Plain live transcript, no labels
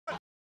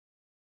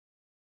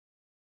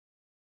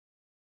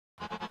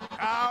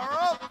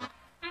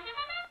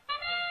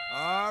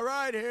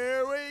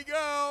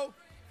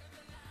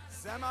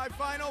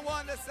Semifinal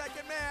one, the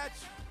second match.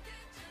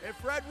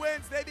 If red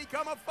wins, they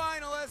become a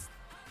finalist.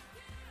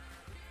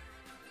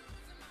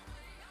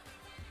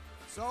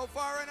 So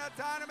far in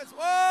autonomous,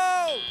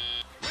 whoa!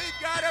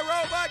 We've got a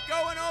robot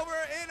going over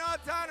in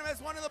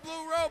autonomous, one of the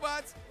blue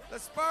robots. The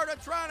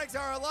Spartatronics,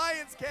 our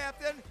alliance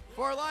captain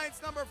for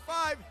alliance number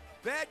 5.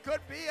 That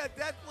could be a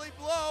deathly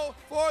blow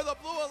for the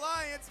blue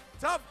alliance.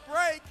 Tough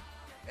break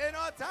in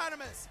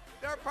autonomous.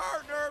 Their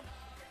partner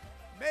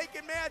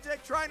making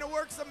magic, trying to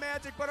work some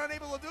magic, but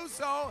unable to do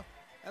so,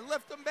 and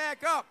lift them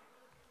back up.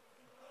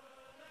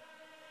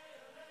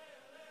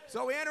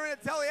 So we enter into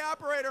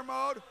teleoperator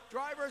mode.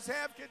 Drivers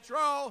have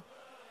control.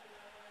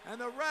 And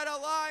the Red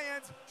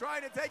Alliance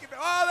trying to take it.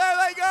 Oh,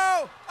 there they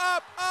go!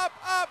 Up, up,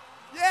 up!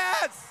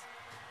 Yes!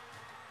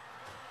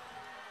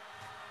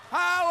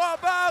 How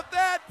about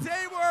that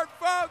teamwork,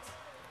 folks?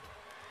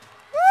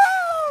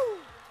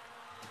 Woo!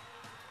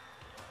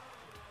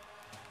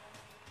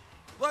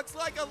 Looks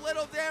like a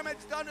little damage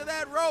done to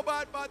that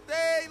robot, but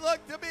they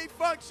look to be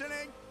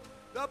functioning.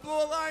 The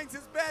Blue Alliance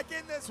is back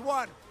in this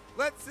one.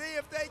 Let's see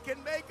if they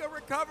can make a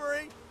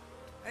recovery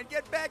and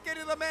get back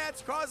into the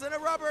match, causing a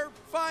rubber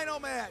final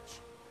match.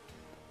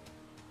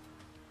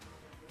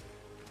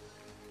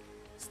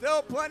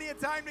 Still plenty of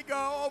time to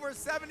go, over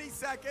 70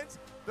 seconds.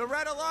 The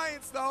Red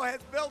Alliance, though, has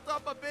built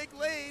up a big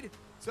lead,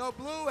 so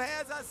Blue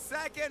has a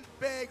second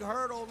big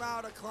hurdle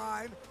now to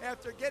climb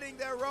after getting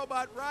their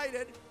robot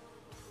righted.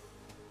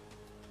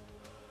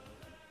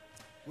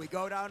 We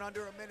go down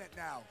under a minute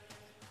now.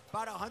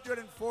 About a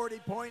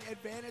 140-point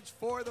advantage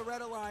for the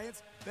Red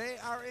Alliance. They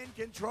are in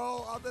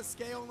control of the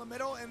scale in the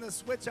middle and the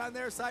switch on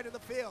their side of the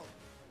field.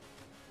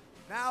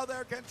 Now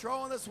they're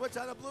controlling the switch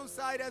on the blue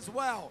side as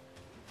well.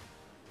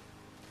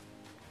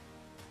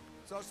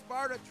 So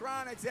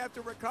Spartatronics,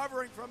 after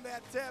recovering from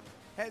that tip,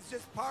 has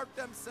just parked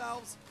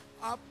themselves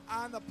up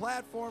on the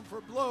platform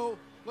for blue.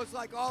 Looks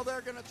like all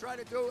they're going to try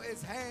to do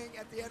is hang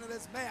at the end of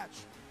this match.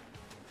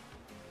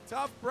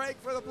 Tough break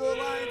for the Blue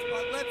Alliance,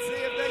 but let's see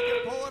if they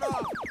can pull it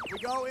off. We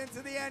go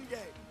into the end game.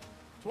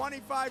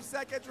 25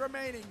 seconds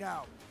remaining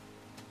now.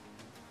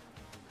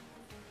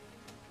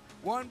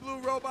 One blue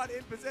robot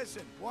in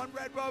position. One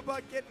red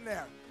robot getting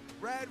there.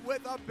 Red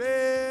with a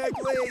big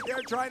lead.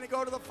 They're trying to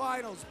go to the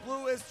finals.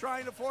 Blue is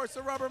trying to force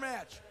a rubber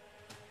match.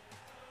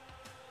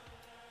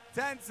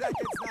 10 seconds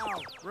now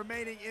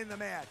remaining in the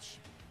match.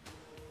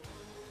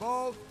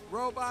 Both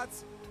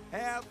robots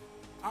have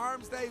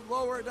arms they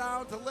lower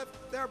down to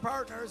lift their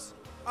partners.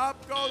 Up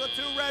go the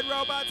two red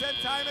robots and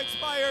time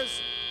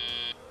expires.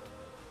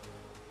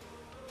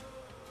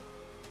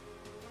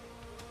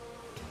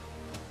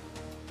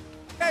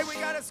 Okay, we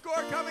got a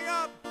score coming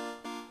up.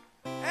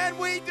 And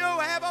we do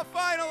have a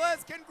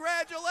finalist.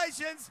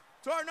 Congratulations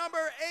to our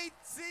number 8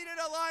 seeded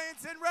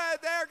alliance in red.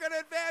 They're going to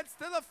advance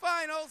to the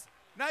finals.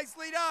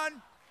 Nicely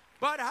done.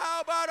 But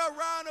how about a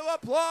round of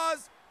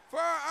applause for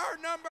our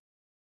number